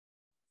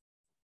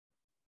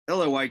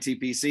Hello,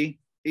 YTPC.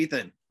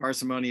 Ethan,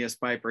 Parsimonious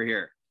Piper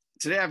here.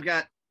 Today I've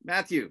got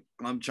Matthew,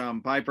 Glum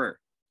Chum Piper.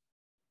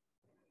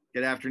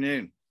 Good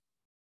afternoon.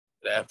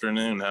 Good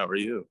afternoon. How are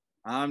you?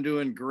 I'm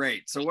doing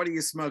great. So what are you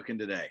smoking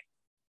today?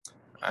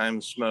 I'm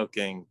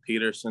smoking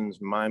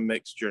Peterson's My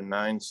Mixture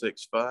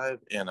 965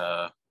 in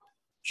a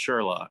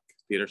Sherlock,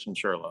 Peterson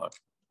Sherlock.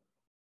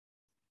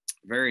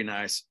 Very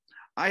nice.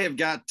 I have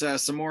got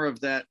some more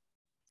of that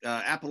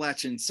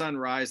Appalachian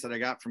Sunrise that I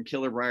got from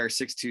Killer Briar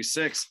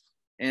 626,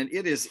 and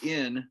it is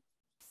in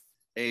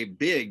a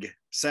big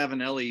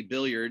Savinelli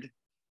Billiard,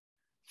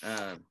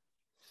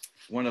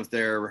 one of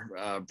their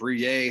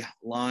Bruyere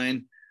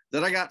line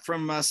that I got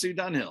from Sue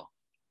Dunhill.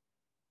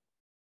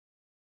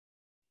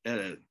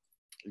 A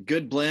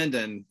good blend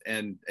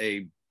and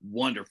a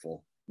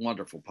wonderful,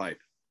 wonderful pipe.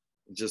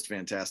 Just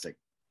fantastic.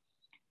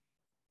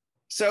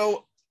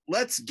 So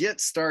let's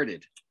get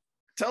started.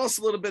 Tell us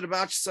a little bit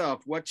about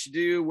yourself, what you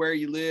do, where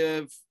you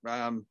live.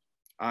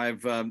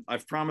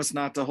 I've promised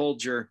not to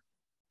hold your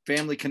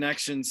family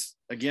connections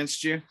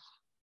against you.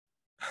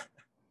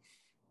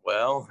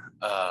 Well,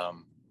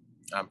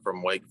 I'm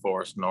from Wake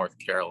Forest, North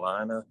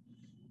Carolina.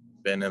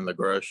 Been in the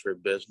grocery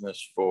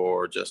business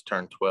for just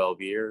turned 12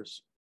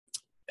 years.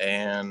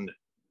 And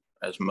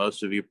as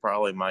most of you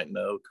probably might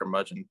know,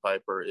 Curmudgeon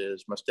Piper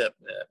is my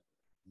stepdad.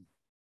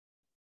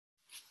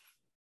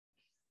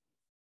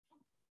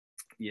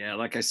 Yeah,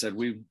 like I said,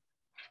 we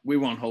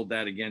won't hold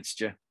that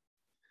against you.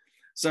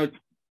 So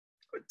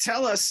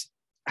tell us,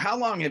 how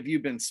long have you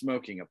been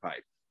smoking a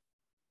pipe?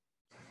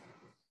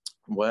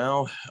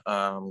 Well,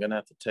 I'm going to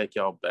have to take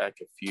y'all back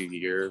a few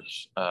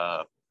years.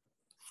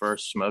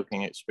 First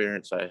smoking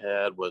experience I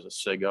had was a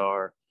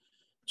cigar,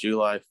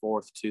 July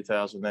 4th,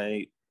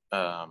 2008.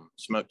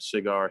 Smoked a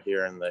cigar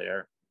here and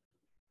there.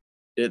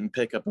 Didn't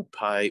pick up a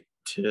pipe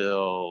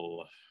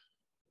till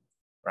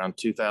around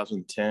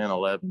 2010,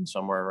 11,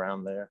 somewhere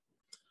around there.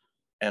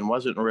 And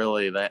wasn't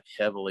really that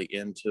heavily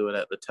into it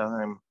at the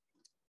time.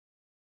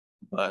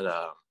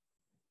 But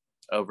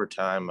over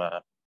time,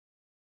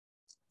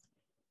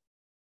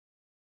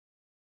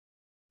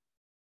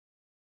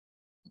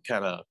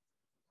 kind of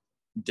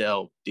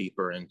delved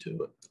deeper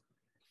into it.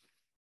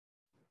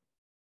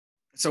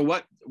 So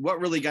what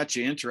really got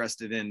you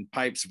interested in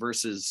pipes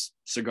versus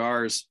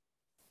cigars?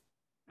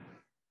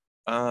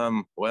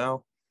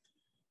 Well,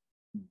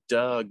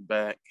 Doug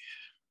back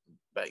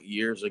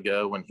years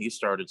ago when he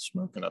started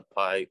smoking a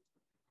pipe,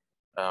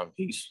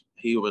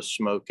 he was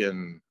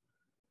smoking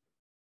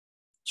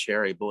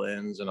cherry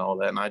blends and all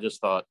that, and I just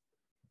thought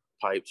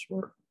pipes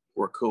were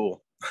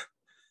cool.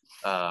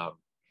 I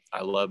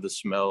love the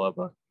smell of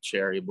a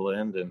cherry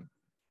blend, and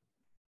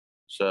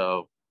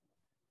so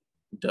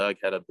Doug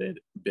had a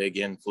big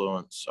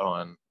influence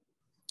on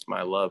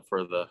my love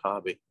for the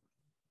hobby.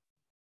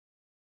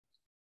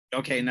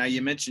 Okay, now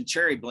you mentioned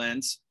cherry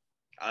blends.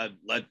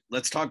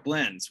 Let's talk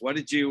blends. What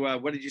did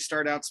you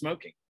start out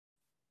smoking?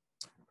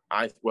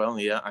 My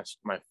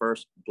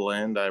first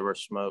blend I ever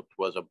smoked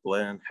was a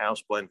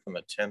house blend from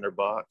the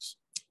Tinderbox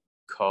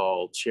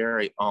called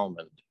Cherry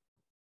Almond,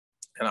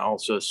 and I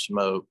also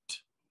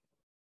smoked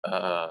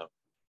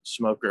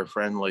Smoker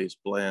Friendly's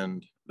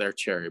blend, their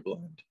cherry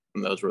blend,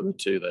 and those were the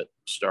two that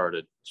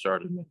started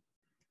me.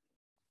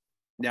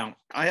 Now,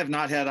 I have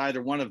not had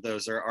either one of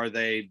those. Are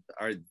they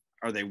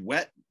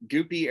wet,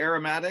 goopy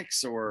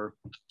aromatics or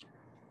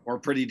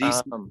pretty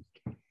decent?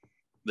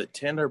 The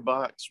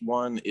Tinderbox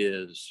one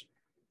is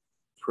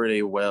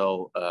pretty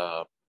well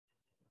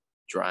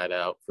dried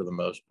out for the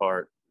most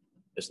part.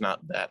 It's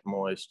not that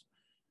moist.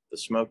 The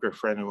Smoker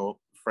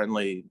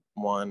Friendly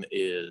one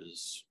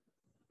is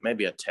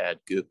maybe a tad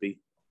goopy,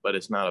 but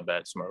it's not a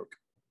bad smoke.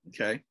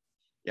 Okay.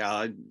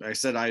 Yeah, I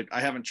said I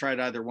haven't tried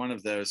either one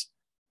of those.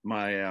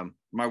 My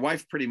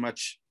wife pretty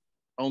much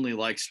only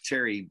likes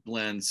cherry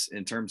blends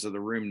in terms of the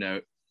room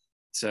note.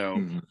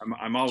 So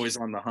I'm always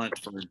on the hunt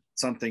for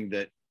something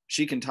that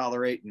she can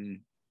tolerate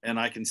and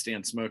I can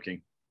stand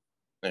smoking.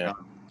 Yeah.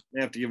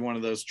 You have to give one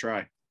of those a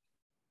try.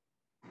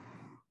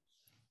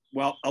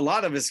 Well, a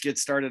lot of us get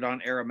started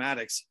on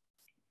aromatics.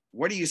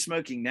 What are you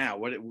smoking now?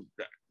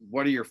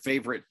 What are your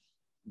favorite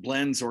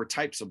blends or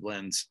types of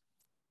blends?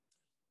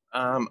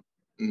 I'll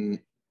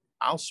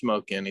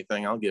smoke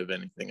anything. I'll give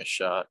anything a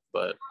shot,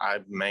 but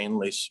I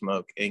mainly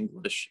smoke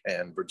English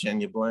and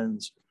Virginia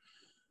blends.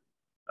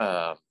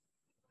 I've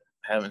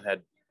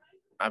had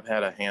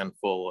a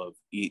handful of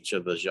each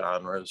of the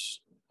genres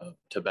of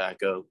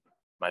tobacco.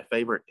 My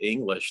favorite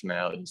English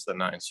now is the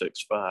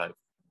 965.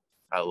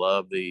 I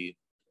love the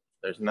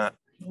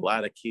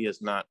light of key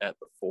is not at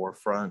the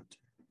forefront.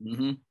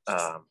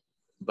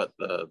 But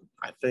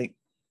I think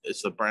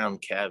it's the brown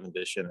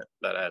Cavendish in it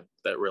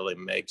that really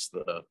makes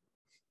the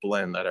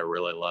blend that I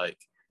really like.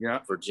 Yeah.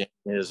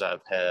 Virginias,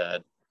 I've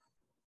had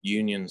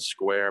Union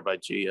Square by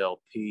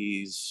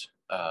GLP's,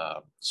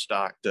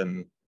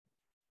 Stockton.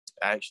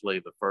 Actually,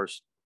 the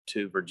first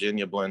two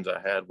Virginia blends I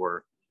had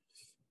were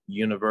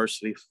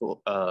University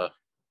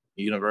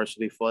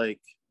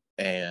Flake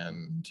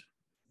and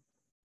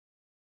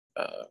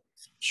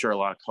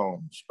Sherlock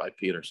Holmes by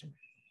Peterson.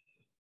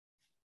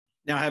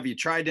 Now, have you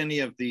tried any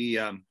of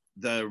the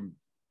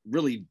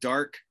really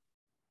dark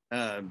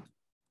uh,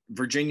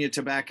 Virginia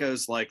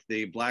tobaccos like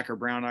the black or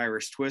brown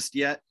Irish twist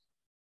yet?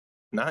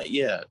 Not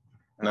yet.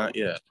 Not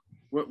yet.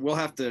 We'll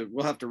have to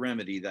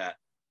remedy that.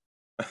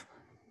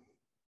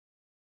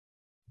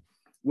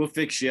 We'll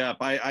fix you up.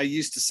 I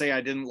used to say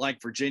I didn't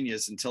like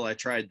Virginias until I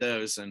tried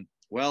those, and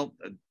well,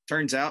 it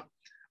turns out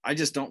I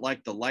just don't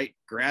like the light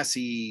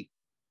grassy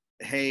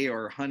hay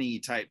or honey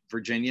type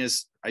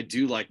Virginias. I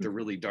do like the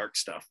really dark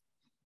stuff,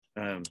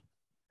 and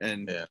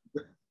yeah.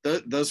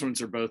 Those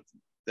ones are both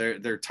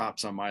they're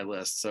tops on my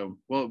list. So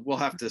we'll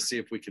have to see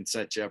if we can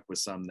set you up with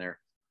some there.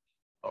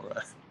 All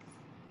right.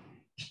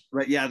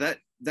 But yeah, that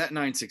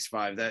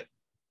 965 that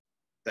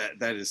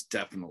is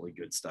definitely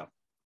good stuff.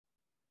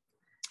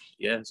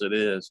 Yes, it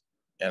is.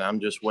 And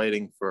I'm just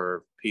waiting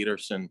for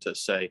Peterson to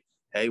say,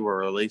 "Hey, we're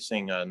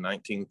releasing a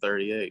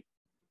 1938."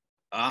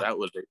 That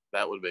would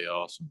be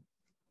awesome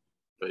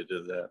if they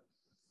did that.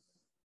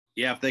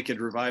 Yeah, if they could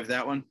revive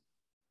that one.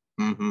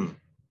 Mm-hmm.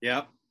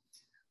 Yep.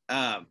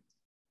 Well,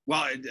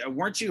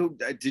 weren't you?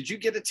 Did you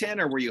get a 10,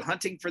 or were you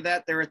hunting for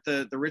that there at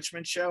the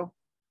Richmond show?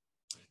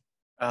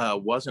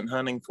 Wasn't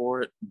hunting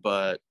for it,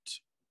 but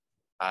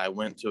I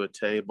went to a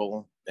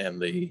table and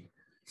the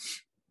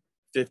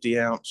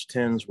 50-ounce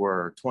tins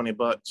were $20.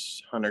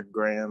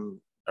 100-gram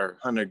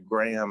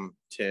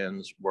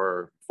tins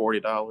were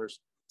 $40,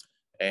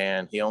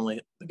 and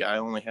the guy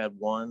only had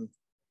one,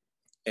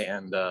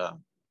 and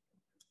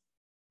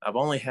I've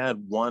only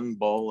had one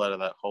bowl out of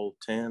that whole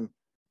tin.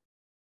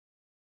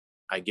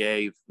 I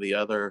gave the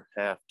other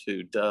half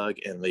to Doug,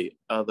 and the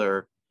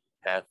other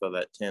half of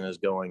that tin is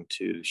going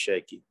to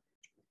Shaky.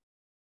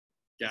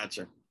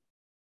 Gotcha.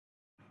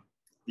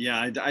 Yeah,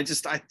 I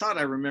thought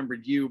I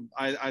remembered you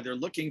either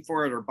looking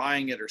for it or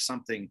buying it or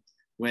something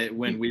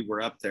when we were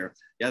up there.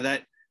 Yeah,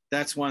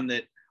 that's one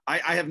that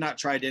I have not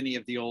tried any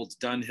of the old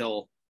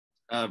Dunhill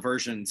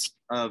versions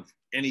of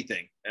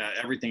anything.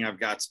 Everything I've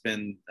got's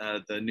been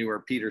the newer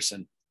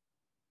Peterson.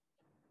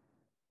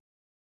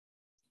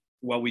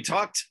 Well, we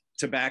talked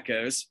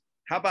tobaccos.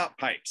 How about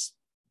pipes?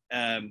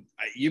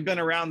 You've been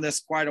around this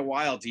quite a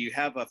while. Do you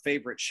have a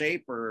favorite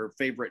shape or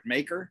favorite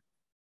maker?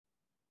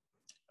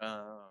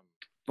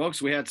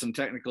 Folks, we had some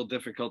technical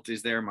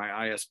difficulties there. My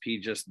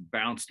ISP just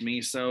bounced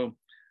me. So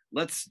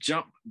let's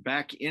jump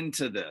back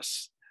into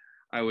this.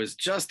 I was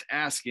just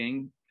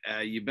asking,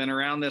 you've been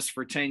around this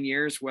for 10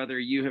 years, whether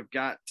you have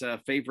got a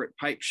favorite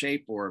pipe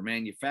shape or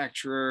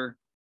manufacturer,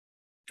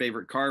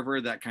 favorite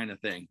carver, that kind of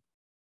thing.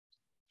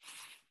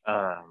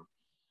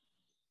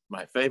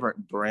 My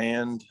favorite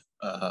brand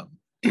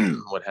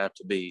would have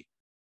to be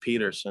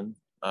Peterson.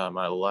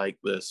 I like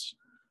this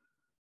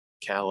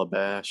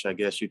calabash, I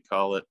guess you'd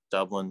call it,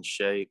 Dublin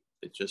shape.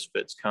 It just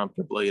fits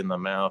comfortably in the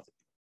mouth,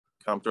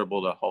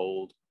 comfortable to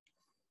hold.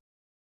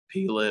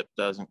 P-lip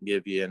doesn't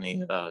give you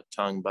any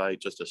tongue bite,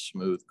 just a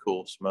smooth,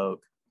 cool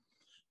smoke.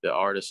 The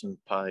artisan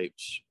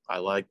pipes, I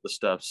like the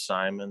stuff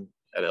Simon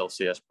at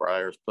LCS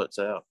Briars puts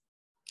out.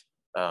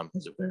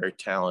 He's a very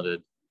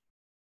talented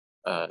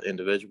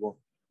individual.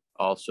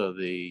 Also,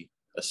 the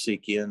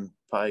Asikian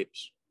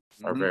pipes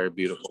are very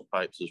beautiful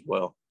pipes as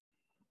well.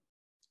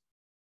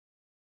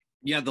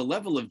 Yeah, the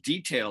level of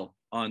detail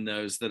on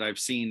those that I've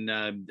seen,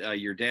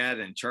 your dad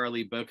and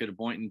Charlie Boca de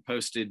Boynton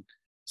posted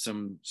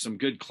some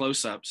good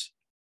close-ups.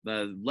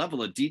 The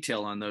level of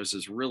detail on those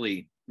is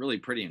really, really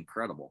pretty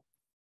incredible.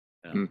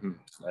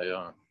 They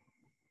are.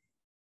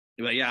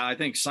 But yeah, I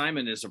think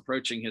Simon is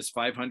approaching his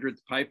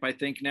 500th pipe, I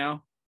think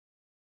now.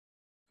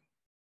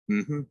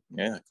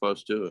 Yeah,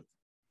 close to it.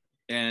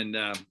 And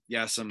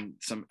yeah, some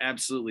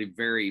absolutely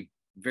very,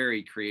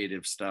 very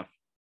creative stuff.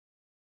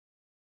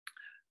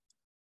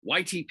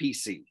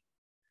 YTPC.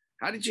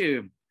 How did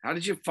you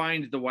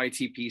find the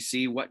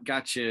YTPC? What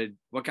got you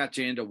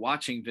into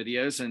watching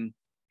videos, and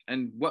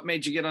what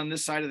made you get on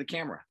this side of the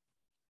camera?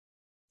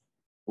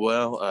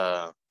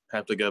 Well,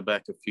 have to go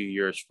back a few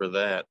years for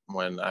that.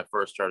 When I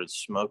first started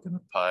smoking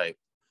a pipe,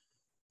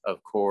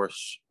 of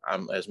course,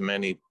 as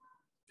many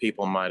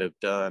people might have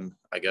done,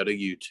 I go to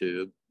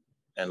YouTube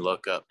and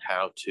look up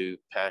how to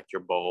pack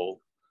your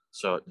bowl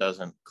so it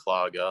doesn't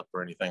clog up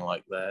or anything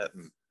like that.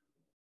 And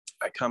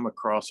I come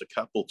across a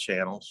couple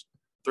channels,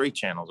 3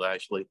 channels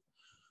actually.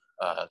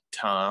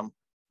 Tom,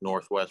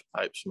 Northwest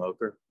Pipe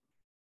Smoker.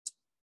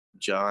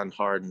 John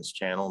Harden's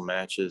channel,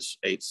 Matches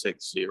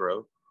 860,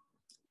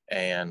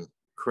 and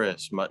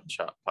Chris, Mutton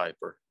Chop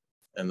Piper.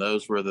 And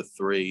those were the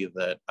 3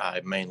 that I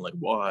mainly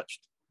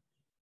watched.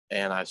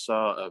 And I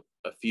saw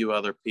a few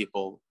other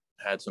people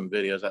had some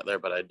videos out there,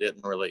 but I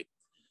didn't really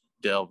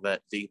delve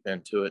that deep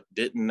into it.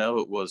 Didn't know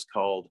it was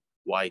called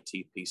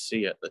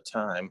YTPC at the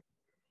time.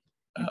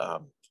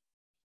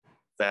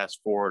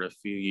 Fast forward a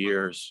few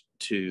years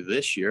to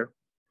this year,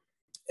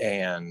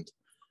 and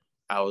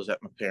I was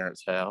at my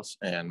parents' house,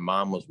 and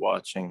Mom was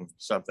watching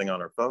something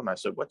on her phone. I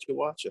said, "What you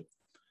watching?"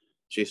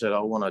 She said,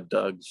 "Oh, one of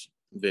Doug's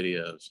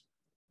videos."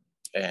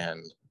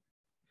 And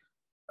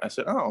I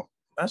said, "Oh,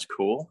 that's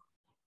cool."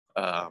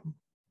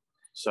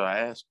 So I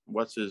asked,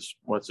 what's his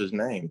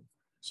name,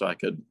 so I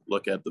could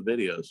look at the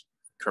videos.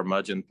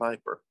 Curmudgeon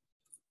Piper.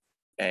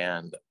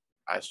 And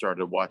I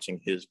started watching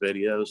his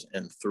videos,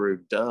 and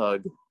through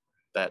Doug,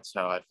 that's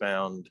how I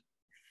found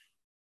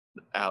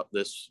out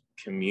this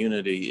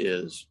community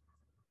is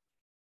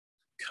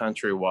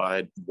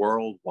countrywide,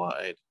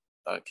 worldwide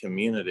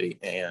community.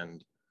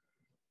 And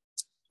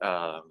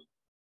I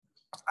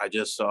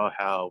just saw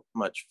how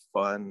much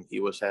fun he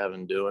was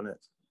having doing it,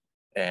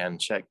 and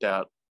checked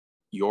out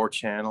your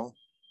channel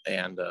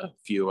and a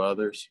few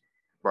others,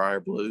 Briar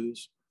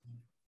Blues.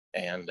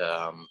 And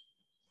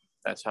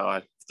that's how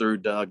I, through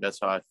Doug, that's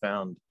how I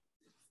found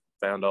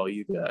all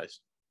you guys.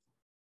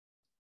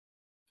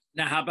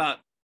 Now, how about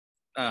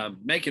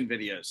making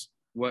videos?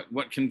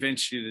 What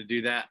convinced you to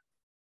do that?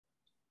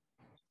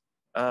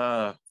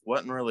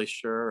 Wasn't really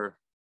sure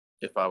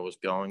if I was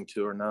going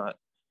to or not,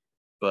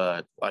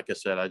 but like I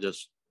said, I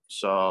just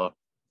saw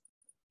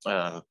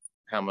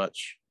how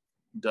much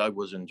Doug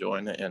was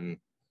enjoying it, and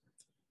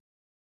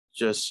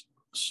just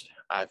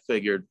I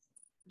figured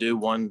do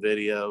one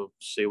video,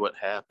 see what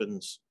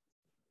happens,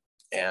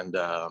 and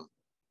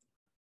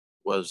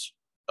was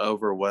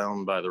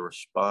overwhelmed by the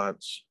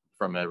response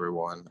from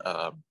everyone.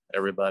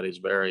 Everybody's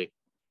very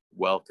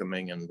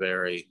welcoming and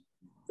very,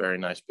 very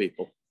nice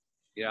people.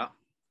 Yeah.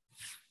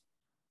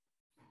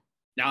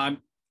 Now,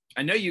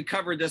 I know you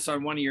covered this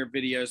on one of your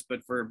videos,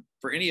 but for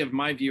any of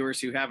my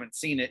viewers who haven't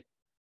seen it,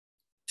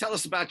 tell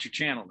us about your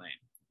channel name.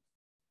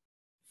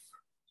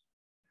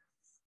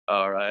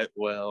 All right.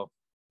 Well,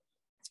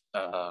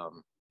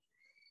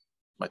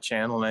 my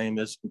channel name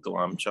is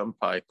Glum Chum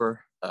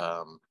Piper.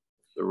 The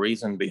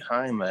reason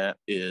behind that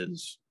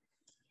is,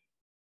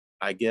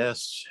 I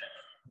guess,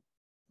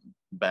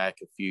 back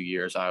a few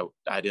years,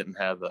 I didn't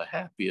have the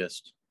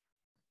happiest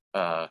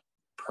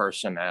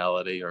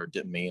personality or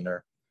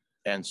demeanor.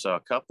 And so a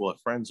couple of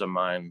friends of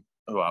mine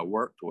who I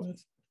worked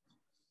with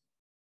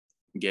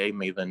gave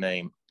me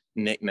the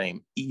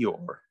nickname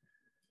Eeyore.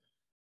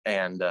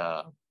 And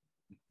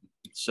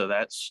so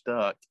that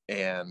stuck.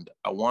 And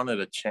I wanted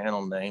a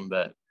channel name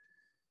that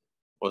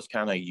was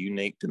kind of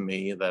unique to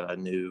me, that I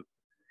knew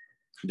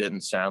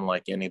didn't sound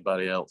like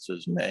anybody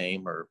else's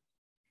name.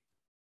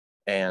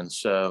 And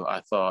so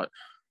I thought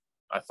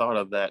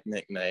of that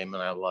nickname,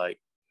 and I like,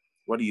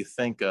 what do you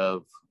think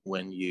of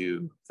when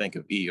you think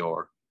of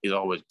Eeyore? He's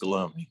always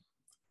gloomy.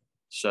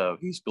 So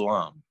he's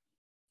glum.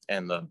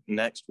 And the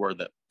next word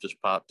that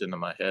just popped into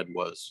my head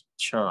was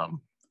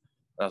chum.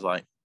 I was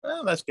like,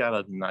 oh, that's got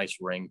a nice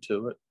ring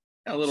to it.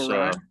 A little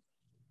rhyme.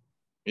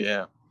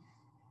 Yeah.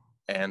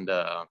 And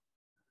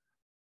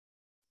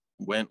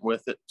went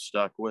with it,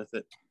 stuck with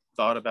it,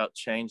 thought about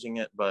changing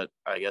it, but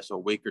I guess a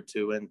week or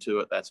two into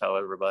it, that's how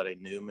everybody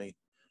knew me.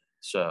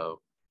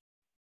 So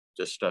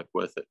just stuck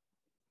with it.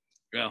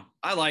 Well,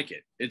 I like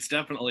it. It's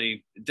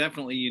definitely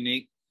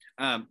unique.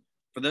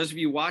 For those of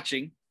you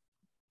watching,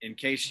 in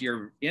case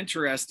you're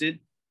interested,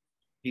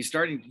 he's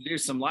starting to do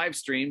some live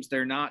streams.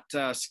 They're not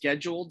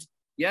scheduled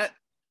yet,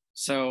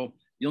 so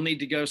you'll need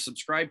to go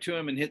subscribe to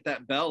him and hit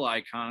that bell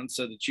icon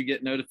so that you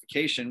get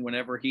notification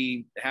whenever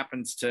he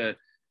happens to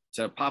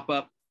pop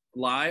up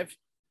live.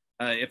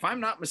 If I'm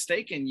not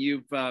mistaken,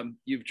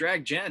 you've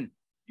dragged Jen,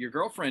 your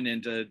girlfriend,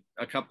 into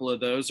a couple of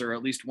those, or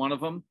at least one of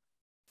them.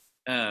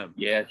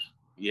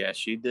 Yeah,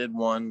 she did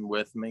one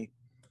with me,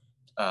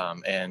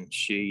 and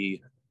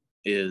she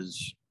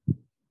is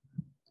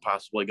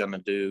possibly going to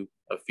do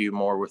a few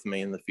more with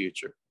me in the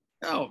future.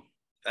 Oh,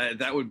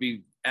 that would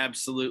be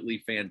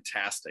absolutely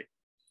fantastic.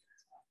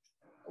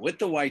 With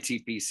the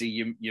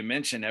YTPC, you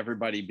mentioned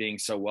everybody being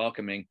so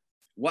welcoming.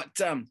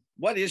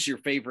 What is your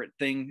favorite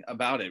thing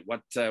about it?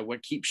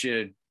 What keeps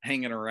you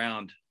hanging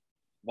around,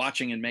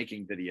 watching and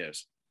making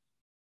videos?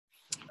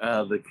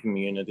 The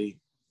community,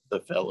 the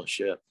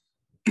fellowship.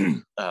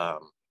 And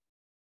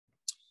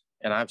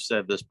I've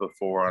said this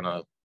before on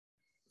a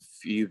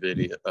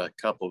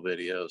couple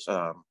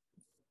videos.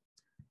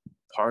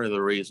 Part of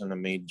the reason of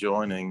me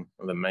joining,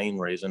 the main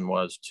reason,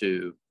 was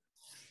to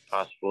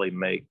possibly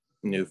make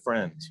new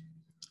friends.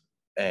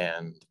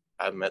 And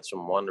I've met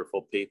some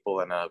wonderful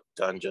people, and I've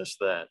done just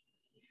that.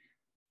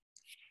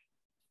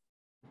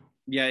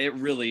 Yeah, it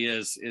really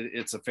is.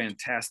 It's a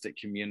fantastic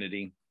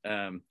community.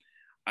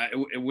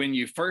 When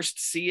you first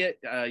see it,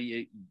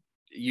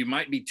 you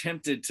might be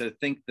tempted to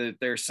think that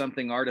there's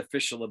something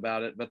artificial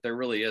about it, but there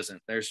really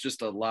isn't. There's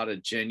just a lot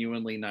of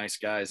genuinely nice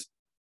guys.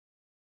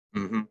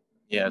 Mm-hmm.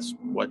 Yes,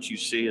 what you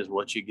see is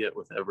what you get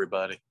with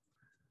everybody.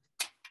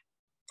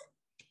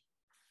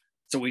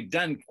 So we've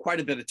done quite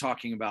a bit of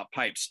talking about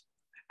pipes.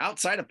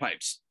 Outside of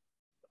pipes,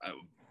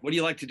 what do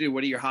you like to do?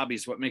 What are your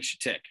hobbies? What makes you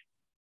tick?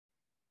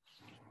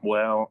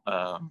 Well,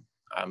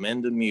 I'm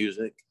into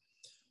music.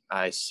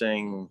 I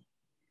sing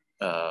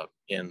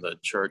in the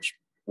church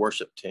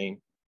worship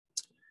team,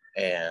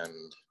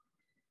 and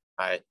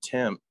I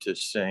attempt to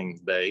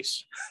sing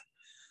bass.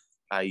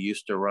 I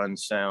used to run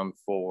sound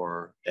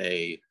for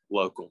a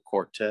local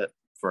quartet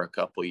for a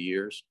couple of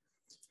years,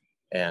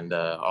 and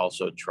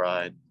also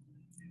tried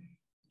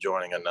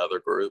joining another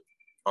group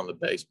on the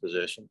bass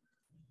position.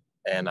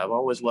 And I've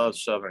always loved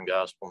Southern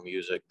gospel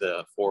music,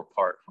 the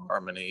 4-part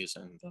harmonies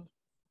and the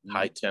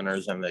high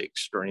tenors and the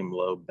extreme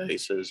low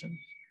basses. And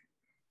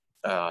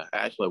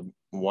actually,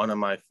 one of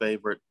my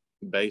favorite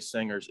bass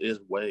singers is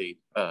Wade,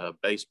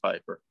 bass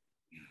piper,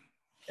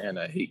 and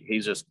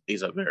he's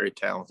a very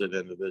talented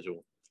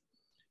individual.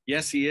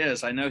 Yes, he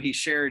is. I know he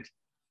shared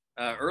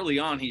early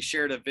on. He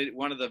shared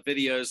one of the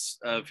videos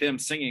of him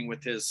singing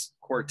with his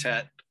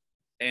quartet,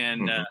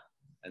 and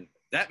and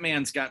that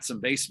man's got some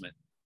basement.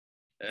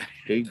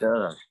 He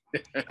does.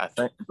 I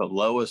think the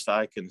lowest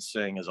I can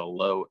sing is a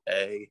low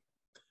A.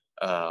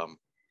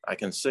 I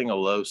can sing a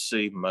low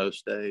C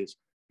most days,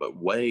 but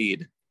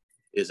Wade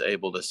is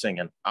able to sing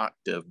an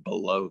octave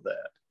below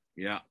that.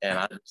 Yeah.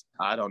 And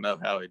I don't know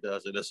how he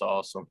does it. It's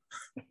awesome.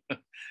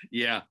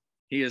 Yeah,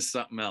 he is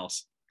something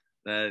else.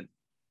 That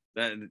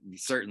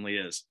certainly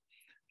is.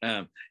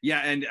 Yeah,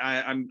 and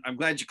I'm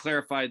glad you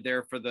clarified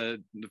there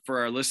for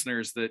our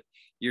listeners that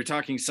you're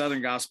talking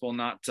Southern gospel,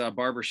 not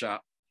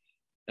barbershop.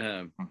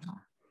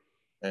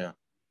 Yeah,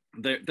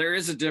 there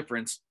is a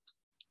difference.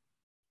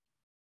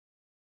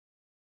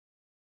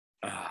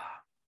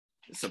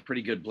 It's a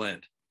pretty good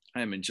blend.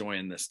 I am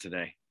enjoying this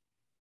today.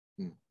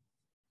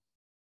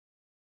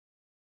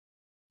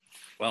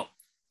 Well,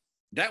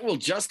 that will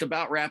just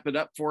about wrap it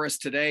up for us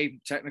today.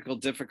 Technical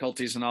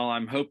difficulties and all.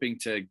 I'm hoping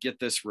to get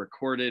this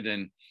recorded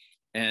and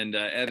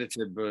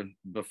edited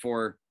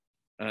before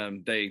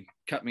they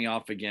cut me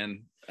off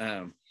again.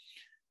 And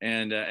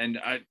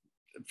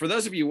for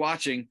those of you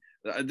watching,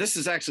 this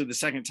is actually the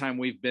second time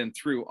we've been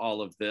through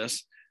all of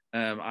this.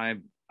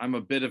 I'm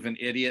a bit of an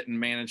idiot and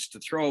managed to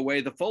throw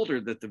away the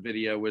folder that the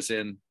video was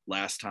in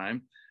last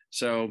time.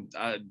 So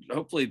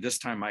hopefully this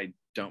time I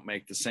don't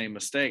make the same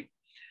mistake.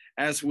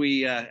 As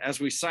we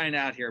sign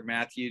out here,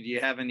 Matthew, do you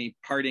have any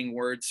parting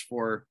words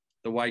for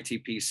the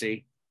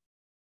YTPC?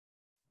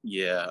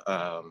 Yeah.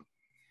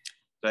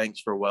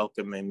 Thanks for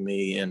welcoming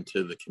me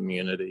into the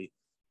community.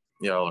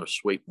 Y'all are a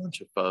sweet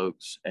bunch of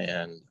folks,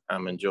 and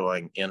I'm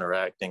enjoying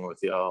interacting with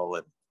y'all.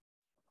 And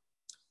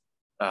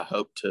I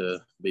hope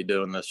to be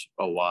doing this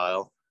a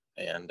while.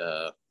 And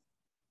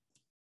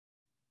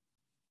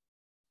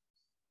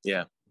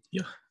yeah,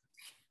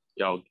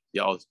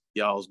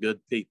 y'all's good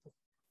people.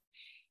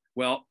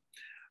 Well,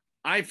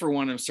 I, for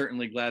one, am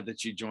certainly glad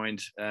that you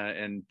joined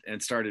and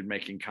started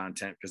making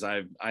content, because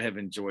I have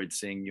enjoyed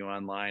seeing you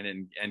online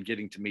and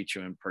getting to meet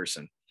you in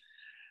person.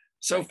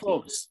 So, Thank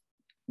folks,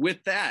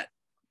 with that,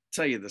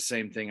 tell you the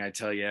same thing I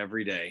tell you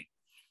every day.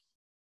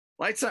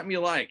 Like something you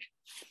like.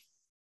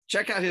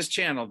 Check out his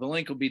channel. The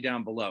link will be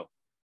down below.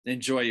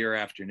 Enjoy your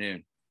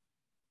afternoon.